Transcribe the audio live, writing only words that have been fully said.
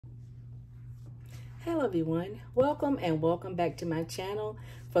Hello everyone, welcome and welcome back to my channel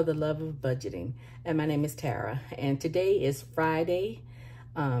for the love of budgeting. And my name is Tara, and today is Friday,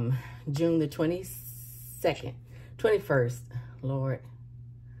 June the 21st. Lord,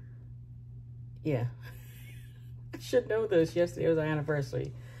 yeah, I should know this. Yesterday was our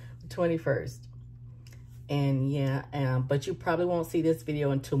anniversary, 21st. And yeah, but you probably won't see this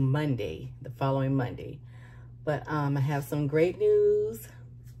video until Monday, the following Monday. But I have some great news.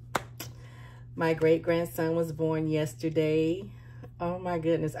 My great-grandson was born yesterday. Oh my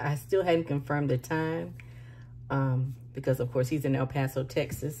goodness, I still hadn't confirmed the time because of course he's in El Paso,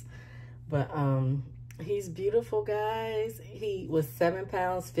 Texas. But he's beautiful, guys. He was 7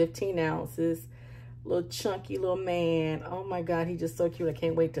 pounds, 15 ounces. Little chunky little man. Oh my God, he's just so cute. I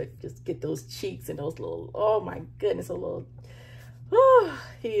can't wait to just get those cheeks and those little, oh my goodness, a little, oh,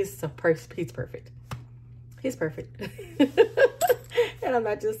 he is so perfect. He's perfect. He's perfect. And I'm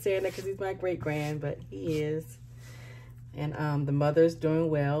not just saying that because he's my great-grand, but he is. And the mother's doing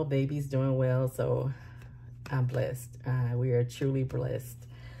well, baby's doing well, so I'm blessed. We are truly blessed.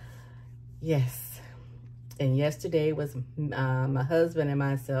 Yes. And yesterday was my husband and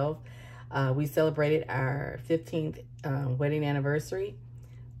myself. We celebrated our 15th wedding anniversary.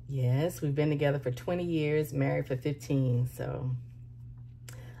 Yes, we've been together for 20 years, married for 15, so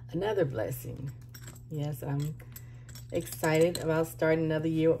another blessing. Yes, I'm excited about starting another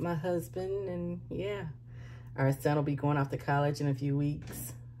year with my husband, and yeah, our son will be going off to college in a few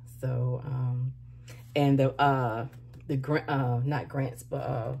weeks. So, and not grants,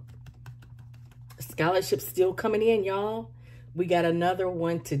 but scholarships still coming in, y'all. We got another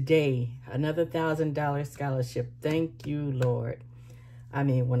one today, another $1,000 scholarship. Thank you, Lord. I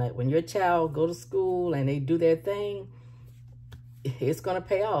mean, when your child go to school and they do their thing, it's gonna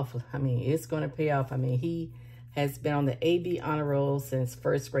pay off. I mean, it's gonna pay off. I mean, he has been on the AB honor roll since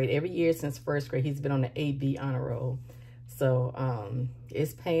first grade. Every year since first grade, he's been on the AB honor roll. So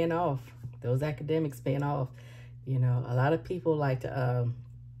it's paying off. Those academics paying off. You know, a lot of people like to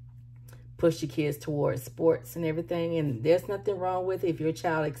push your kids towards sports and everything, and there's nothing wrong with it. If your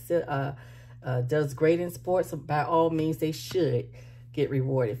child does great in sports, by all means, they should get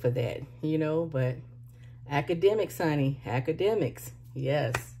rewarded for that, you know. But academics, honey, academics,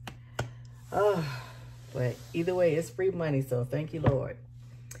 yes. Oh. But either way, it's free money, so thank you, Lord.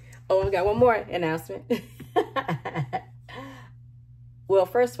 Oh, we got one more announcement. Well,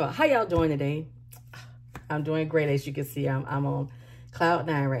 first of all, how y'all doing today? I'm doing great. As you can see, I'm on cloud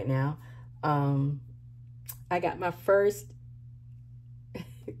 9 right now. I got my first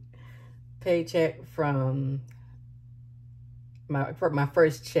paycheck from my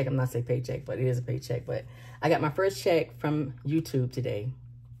first check. I'm not saying paycheck, but it is a paycheck. But I got my first check from YouTube today.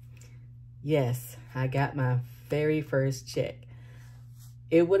 Yes, I got my very first check.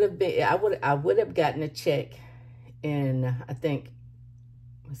 It would have been, I would have gotten a check in, I think,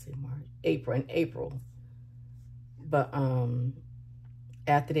 let's see, in April. But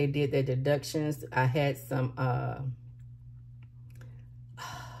after they did their deductions, I had some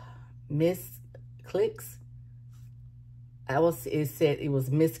misclicks. It said it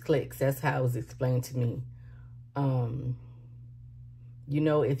was misclicks. That's how it was explained to me. You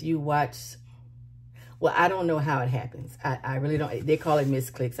know, if you watch, well, I don't know how it happens. I really don't. They call it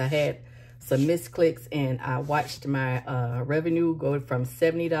misclicks. I had some misclicks, and I watched my revenue go from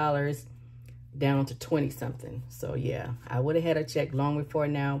 $70 down to 20-something. So, yeah, I would have had a check long before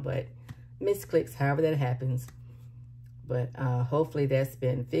now, but misclicks, however that happens. But hopefully that's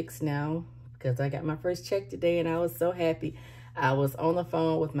been fixed now, because I got my first check today, and I was so happy. I was on the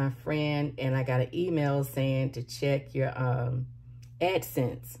phone with my friend, and I got an email saying to check your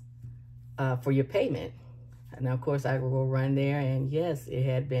AdSense for your payment. And of course I will run there, and yes, it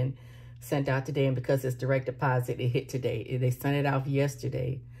had been sent out today, and because it's direct deposit, it hit today. They sent it out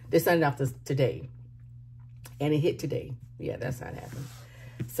yesterday. They sent it out today, and it hit today. Yeah, that's how it happened.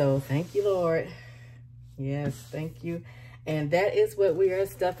 So thank you, Lord. Yes, thank you. And that is what we are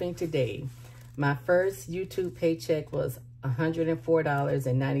stuffing today. My first YouTube paycheck was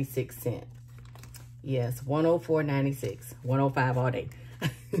 $104.96. Yes, $104.96, $105 all day.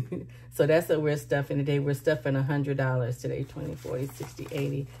 So that's what we're stuffing today. We're stuffing $100 today, 20, 40, 60,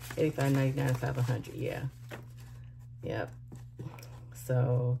 80, 85, 90, 95, 100. Yeah. Yep.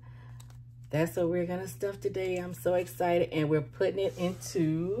 So that's what we're going to stuff today. I'm so excited. And we're putting it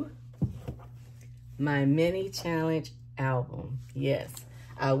into my mini challenge album. Yes.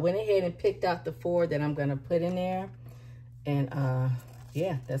 I went ahead and picked out the 4 that I'm going to put in there. And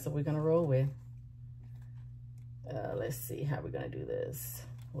yeah, that's what we're going to roll with. Let's see how we're going to do this.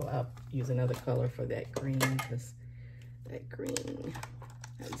 Well, I'll use another color for that green, because that green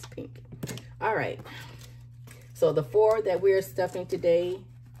is pink. All right. So the 4 that we're stuffing today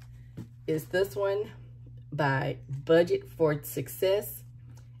is this one by Budget for Success.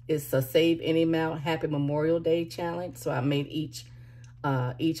 It's a Save Any Amount Happy Memorial Day challenge. So I made each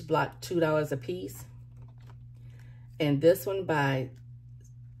block $2 a piece. And this one by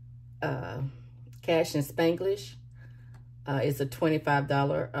Cash and Spanglish. It's a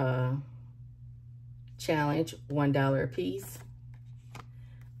 $25 challenge, $1 a piece.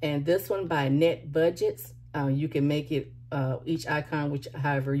 And this one by Net Budgets. You can make it each icon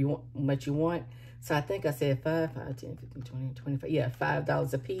however you want, much you want. So I think I said 5, 10, 15, 20, 25. Yeah,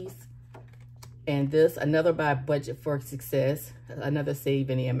 $5 a piece. And this, another by Budget for Success, another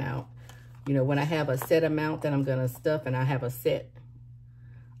Save Any Amount. You know, when I have a set amount that I'm gonna stuff and I have a set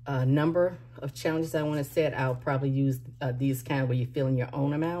number of challenges I want to set, I'll probably use these kind where you fill in your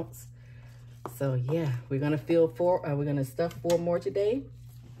own amounts. So yeah, we're gonna we're gonna stuff 4 more today.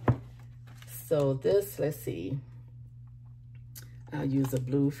 So this, let's see, I'll use a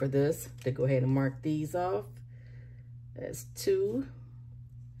blue for this to go ahead and mark these off. That's 2,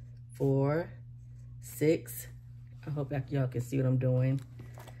 4, 6. I hope y'all can see what I'm doing.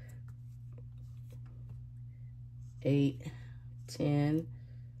 8, 10,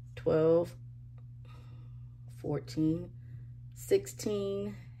 12, 14,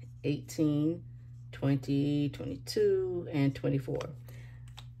 16, 18, 20, 22, and 24.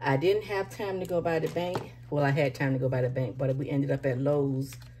 I didn't have time to go by the bank. Well, I had time to go by the bank, but we ended up at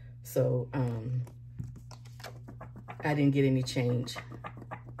Lowe's, so I didn't get any change.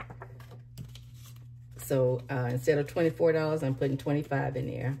 So instead of $24, I'm putting $25 in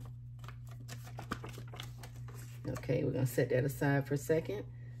there. Okay, we're gonna set that aside for a second.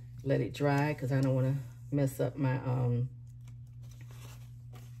 Let it dry, because I don't want to mess up my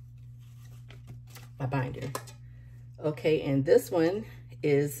my binder. Okay, and this one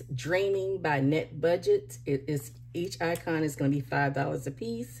is Dreaming by Net Budget. Each icon is going to be $5 a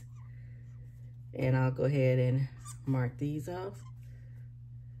piece. And I'll go ahead and mark these off.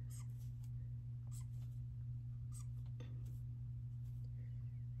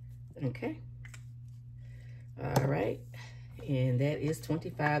 Okay. All right. And that is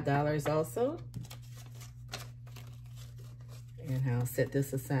 $25 also. And I'll set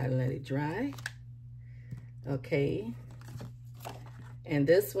this aside and let it dry. Okay. And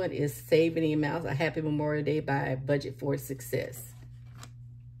this one is Save Any Amount, A Happy Memorial Day by Budget for Success.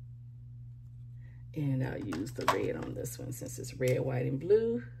 And I'll use the red on this one since it's red, white, and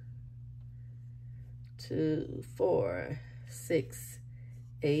blue. 2, 4, 6,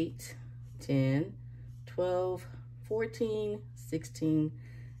 8, 10, 12, 14, 16,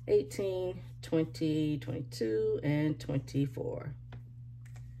 18, 20, 22, and 24.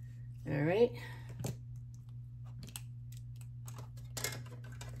 All right.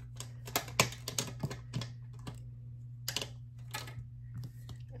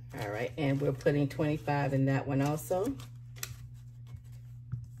 All right, and we're putting 25 in that one also.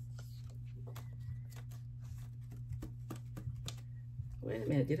 Wait a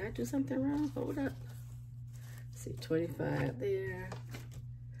minute, did I do something wrong? Hold up. Let's see, 25 there.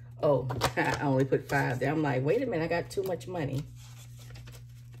 Oh, I only put 5 there. I'm like, wait a minute, I got too much money.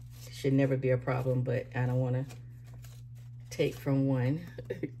 Should never be a problem, but I don't want to take from one.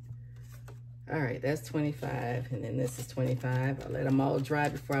 All right, that's 25, and then this is 25. I'll let them all dry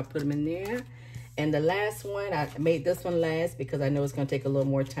before I put them in there. And the last one, I made this one last because I know it's gonna take a little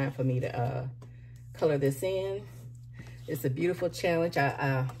more time for me to color this in. It's a beautiful challenge.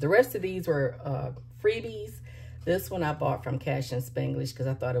 The rest of these were freebies. This one I bought from Cash and Spanglish because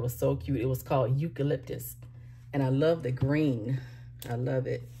I thought it was so cute. It was called Eucalyptus, and I love the green. I love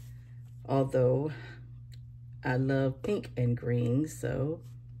it. Although I love pink and green, so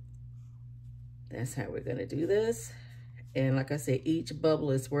that's how we're gonna do this. And like I said, each bubble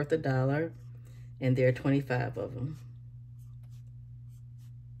is worth $1, and there are 25 of them.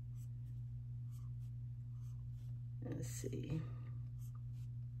 Let's see.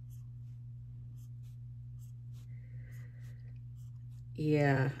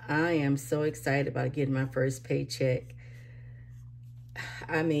 Yeah, I am so excited about getting my first paycheck.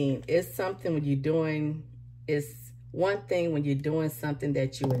 I mean, it's something when you're doing, it's one thing when you're doing something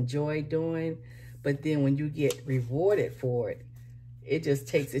that you enjoy doing, but then when you get rewarded for it, it just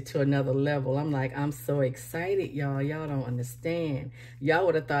takes it to another level. I'm like, I'm so excited, y'all. Y'all don't understand. Y'all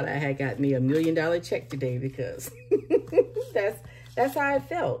would have thought I had got me $1 million check today because that's how it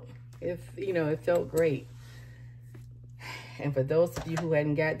felt. It felt great. And for those of you who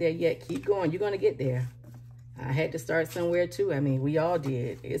hadn't got there yet, keep going. You're going to get there. I had to start somewhere too. I mean, we all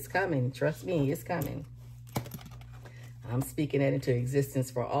did. It's coming. Trust me, it's coming. I'm speaking that into existence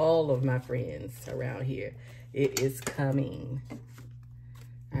for all of my friends around here. It is coming.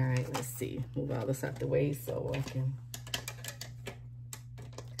 All right, let's see. Move all this out the way so I can.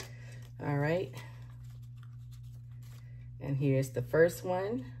 All right. And here's the first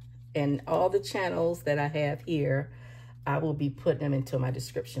one. And all the channels that I have here, I will be putting them into my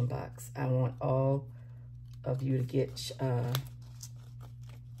description box. I want all of you to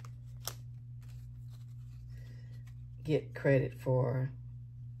get credit for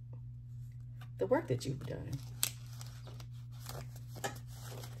the work that you've done.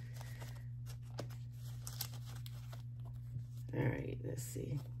 All right, let's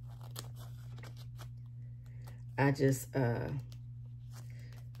see. I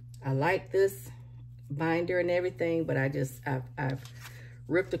like this binder and everything, but I've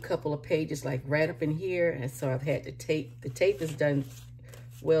ripped a couple of pages like right up in here, and so I've had to tape. The tape is done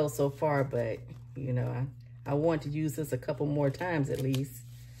well so far, but you know, I want to use this a couple more times at least.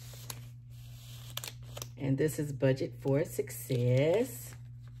 And this is Budget for Success.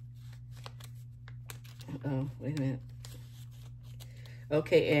 Oh, wait a minute.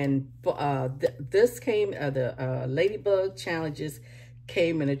 Okay, and this came, the Ladybug Challenges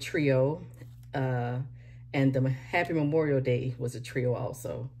came in a trio, and the Happy Memorial Day was a trio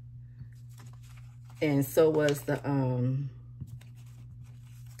also. And so was the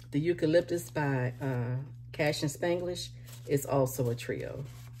Eucalyptus by Cash and Spanglish is also a trio.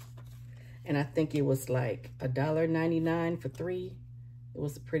 And I think it was like $1.99 for 3. It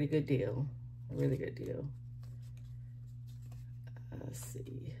was a pretty good deal, a really good deal. Let's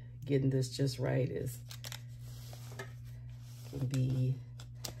see, getting this just right can be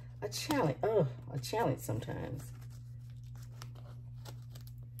a challenge. Oh, a challenge sometimes.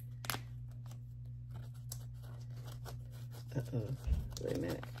 Wait a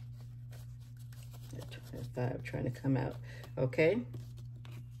minute. 5 trying to come out. Okay.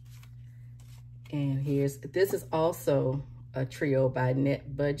 And this is also a trio by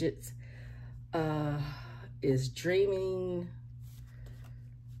Net Budgets. Is Dreaming.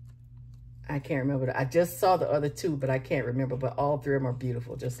 I can't remember. I just saw the other 2, but I can't remember. But all 3 of them are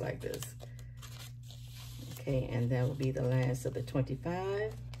beautiful, just like this. Okay, and that will be the last of the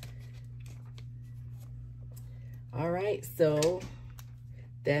 25. All right, so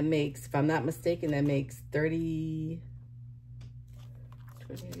that makes, if I'm not mistaken, that makes 30,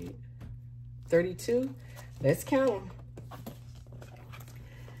 28, 32. Let's count them.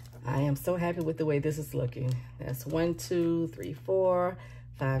 I am so happy with the way this is looking. That's 1, 2, 3, 4,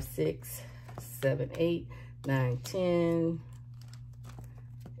 5, 6, 7, 8, 9, 10,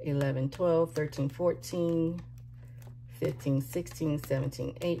 11, 12, 13, 14, 15, 16,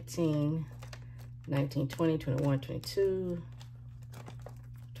 17, 18, 19, 20, 21, 22,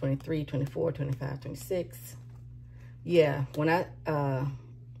 23, 24, 25, 26. Yeah, when I,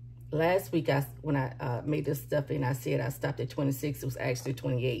 last week, when I made this stuffing, I said I stopped at 26. It was actually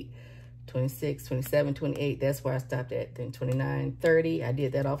 28. 26, 27, 28. That's where I stopped at. Then 29, 30. I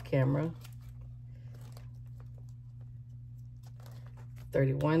did that off camera.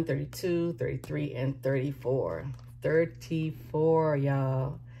 31, 32, 33, and 34. 34,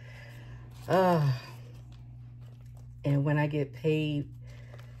 y'all. And when I get paid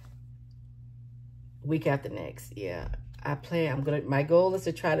week after next, yeah, my goal is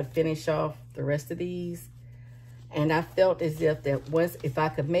to try to finish off the rest of these. And I felt as if that if I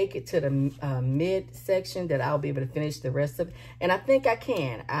could make it to the mid section, that I'll be able to finish the rest of it. And I think I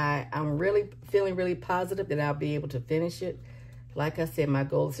can. I'm really feeling really positive that I'll be able to finish it. Like I said, my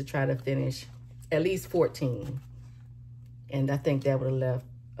goal is to try to finish at least 14. And I think that would have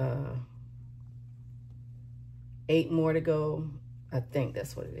left 8 more to go. I think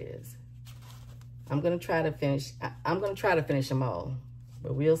that's what it is. I'm going to try to finish. I'm going to try to finish them all.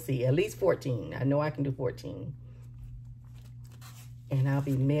 But we'll see. At least 14. I know I can do 14. And I'll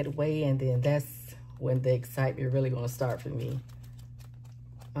be midway, and then that's when the excitement really going to start for me.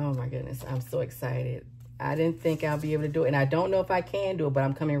 Oh my goodness, I'm so excited. I didn't think I'll be able to do it, and I don't know if I can do it, but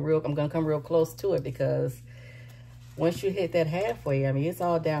I'm going to come real close to it, because once you hit that halfway, I mean, it's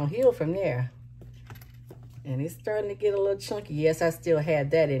all downhill from there. And it's starting to get a little chunky. Yes, I still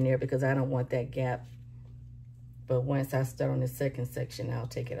had that in there because I don't want that gap. But once I start on the second section, I'll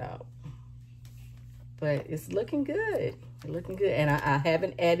take it out. But it's looking good. It's looking good. And I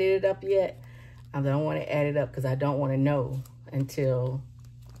haven't added it up yet. I don't want to add it up because I don't want to know until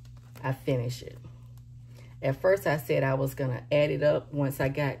I finish it. At first, I said I was going to add it up once I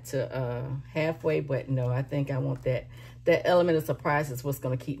got to halfway. But no, I think I want that. That element of surprise is what's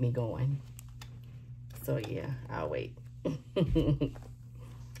going to keep me going. So, yeah, I'll wait.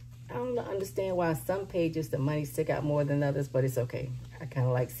 I don't understand why some pages the money stick out more than others, but it's okay. I kind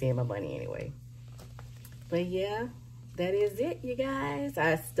of like seeing my money anyway. But yeah, that is it, you guys.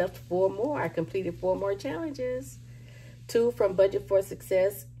 I stuffed 4 more. I completed 4 more challenges. 2 from Budget for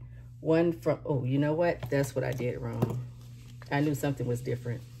Success. 1 from, oh, you know what? That's what I did wrong. I knew something was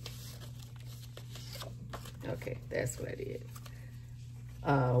different. Okay, that's what I did.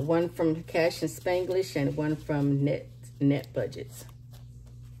 1 from Cash and Spanglish and 1 from Net Budgets.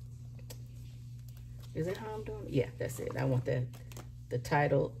 Is that how I'm doing? Yeah, that's it. I want the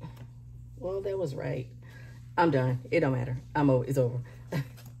title. Well, that was right. I'm done. It don't matter. I'm over. It's over.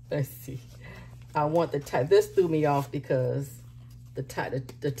 Let's see. I want the title. This threw me off because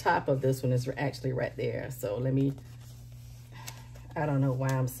the top of this one is actually right there. So let me. I don't know why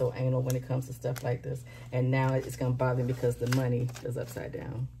I'm so anal when it comes to stuff like this. And now it's gonna bother me because the money is upside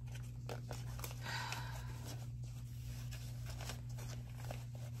down.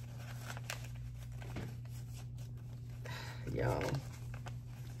 Y'all,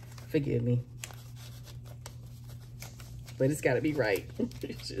 forgive me, but it's got to be right.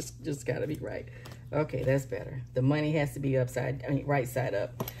 It's just got to be right. Okay, that's better. The money has to be right side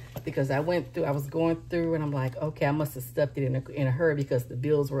up, because I was going through and I'm like, okay, I must have stuffed it in a hurry because the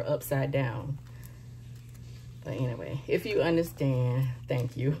bills were upside down. But anyway, if you understand,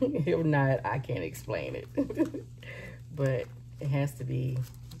 thank you. If not, I can't explain it. But it has to be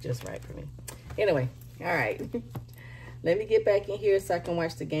just right for me. Anyway, all right. Let me get back in here so I can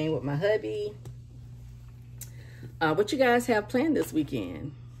watch the game with my hubby. What you guys have planned this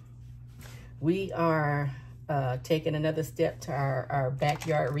weekend? We are taking another step to our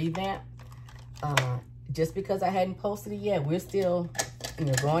backyard revamp. Just because I hadn't posted it yet, we're still,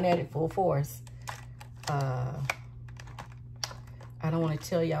 going at it full force. I don't want to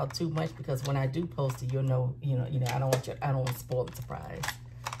tell y'all too much because when I do post it, you'll know, I don't want to spoil the surprise.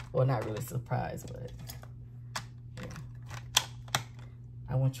 Well, not really surprise, but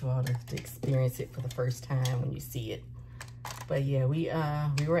I want you all to experience it for the first time when you see it. But yeah, we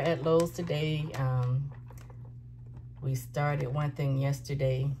were at F.L.O.B today. We started one thing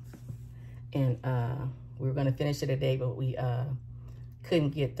yesterday, and we were gonna finish it today, but we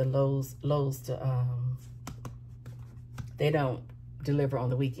couldn't get the F.L.O.B to. They don't deliver on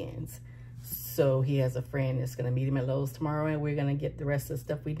the weekends, so he has a friend that's gonna meet him at F.L.O.B tomorrow, and we're gonna get the rest of the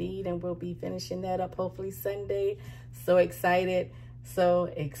stuff we need, and we'll be finishing that up hopefully Sunday. So excited. So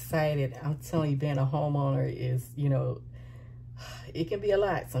excited. I'm telling you, being a homeowner is, it can be a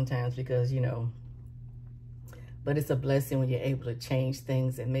lot sometimes because, but it's a blessing when you're able to change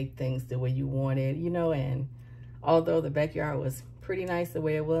things and make things the way you want it, and although the backyard was pretty nice the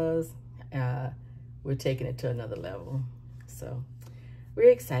way it was, we're taking it to another level. So we're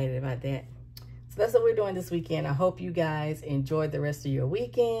excited about that. So that's what we're doing this weekend. I hope you guys enjoyed the rest of your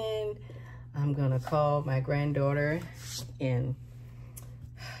weekend. I'm going to call my granddaughter and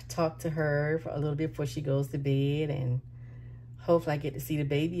talk to her for a little bit before she goes to bed, and hopefully I get to see the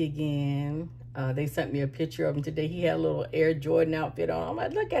baby again. They sent me a picture of him today. He had a little Air Jordan outfit on. I'm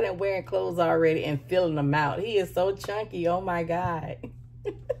like, look at him wearing clothes already and filling them out. He is so chunky. Oh my God.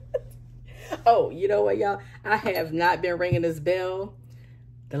 Oh, you know what, y'all? I have not been ringing this bell.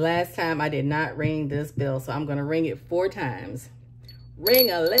 The last time I did not ring this bell, so I'm going to ring it 4 times.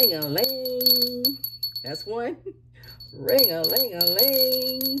 Ring-a-ling-a-ling. That's 1.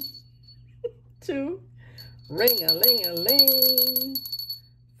 Ring-a-ling-a-ling. 2. Ring-a-ling-a-ling.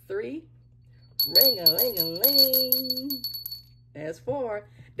 3. Ring-a-ling-a-ling. That's 4.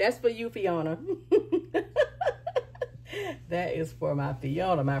 That's for you, Fiona. That is for my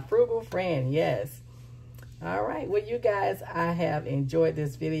Fiona, my frugal friend. Yes. All right. Well, you guys, I have enjoyed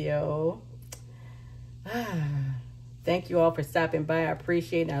this video. Thank you all for stopping by. I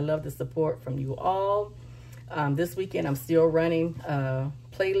appreciate it. I love the support from you all. This weekend, I'm still running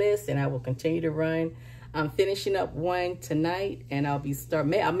playlists, and I will continue to run. I'm finishing up one tonight, and I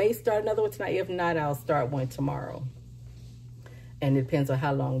may start another one tonight. If not, I'll start one tomorrow. And it depends on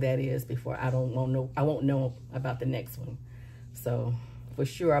how long that is before I won't know about the next one. So for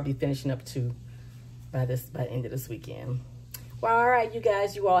sure, I'll be finishing up 2 by the end of this weekend. Well, all right, you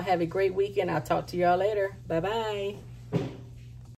guys, you all have a great weekend. I'll talk to y'all later. Bye-bye.